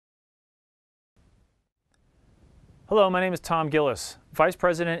Hello, my name is Tom Gillis, Vice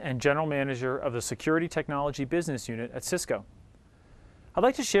President and General Manager of the Security Technology Business Unit at Cisco. I'd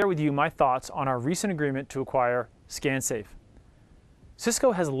like to share with you my thoughts on our recent agreement to acquire ScanSafe.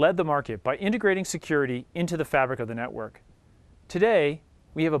 Cisco has led the market by integrating security into the fabric of the network. Today,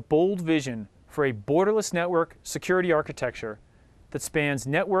 we have a bold vision for a borderless network security architecture that spans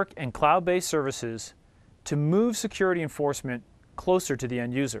network and cloud-based services to move security enforcement closer to the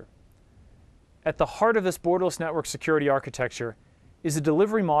end user. At the heart of this borderless network security architecture is a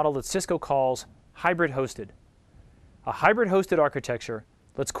delivery model that Cisco calls hybrid hosted. A hybrid hosted architecture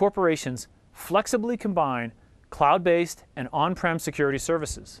lets corporations flexibly combine cloud-based and on-prem security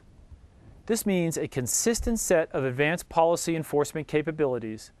services. This means a consistent set of advanced policy enforcement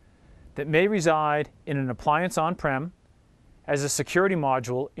capabilities that may reside in an appliance on-prem, as a security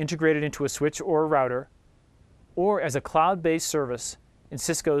module integrated into a switch or a router, or as a cloud-based service in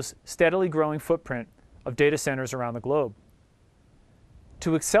Cisco's steadily growing footprint of data centers around the globe.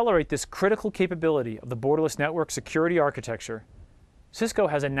 To accelerate this critical capability of the borderless network security architecture, Cisco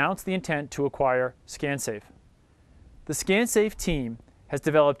has announced the intent to acquire ScanSafe. The ScanSafe team has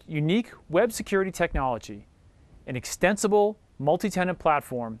developed unique web security technology, an extensible multi-tenant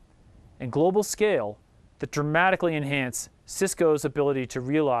platform, and global scale that dramatically enhance Cisco's ability to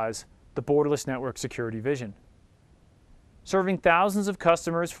realize the borderless network security vision. Serving thousands of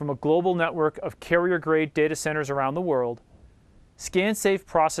customers from a global network of carrier-grade data centers around the world, ScanSafe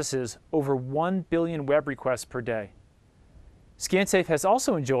processes over 1 billion web requests per day. ScanSafe has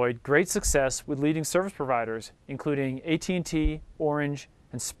also enjoyed great success with leading service providers, including AT&T, Orange,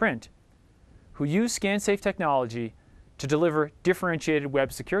 and Sprint, who use ScanSafe technology to deliver differentiated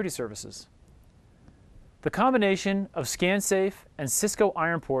web security services. The combination of ScanSafe and Cisco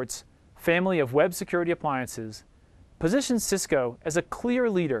IronPort's family of web security appliances positions Cisco as a clear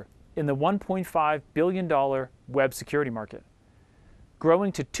leader in the $1.5 billion web security market.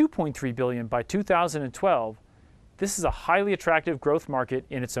 Growing to $2.3 billion by 2012, this is a highly attractive growth market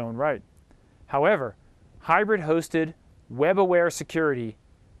in its own right. However, hybrid-hosted, web-aware security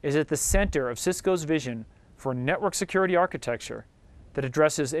is at the center of Cisco's vision for a network security architecture that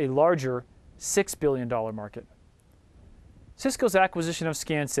addresses a larger $6 billion market. Cisco's acquisition of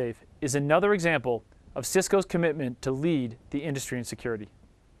ScanSafe is another example of Cisco's commitment to lead the industry in security.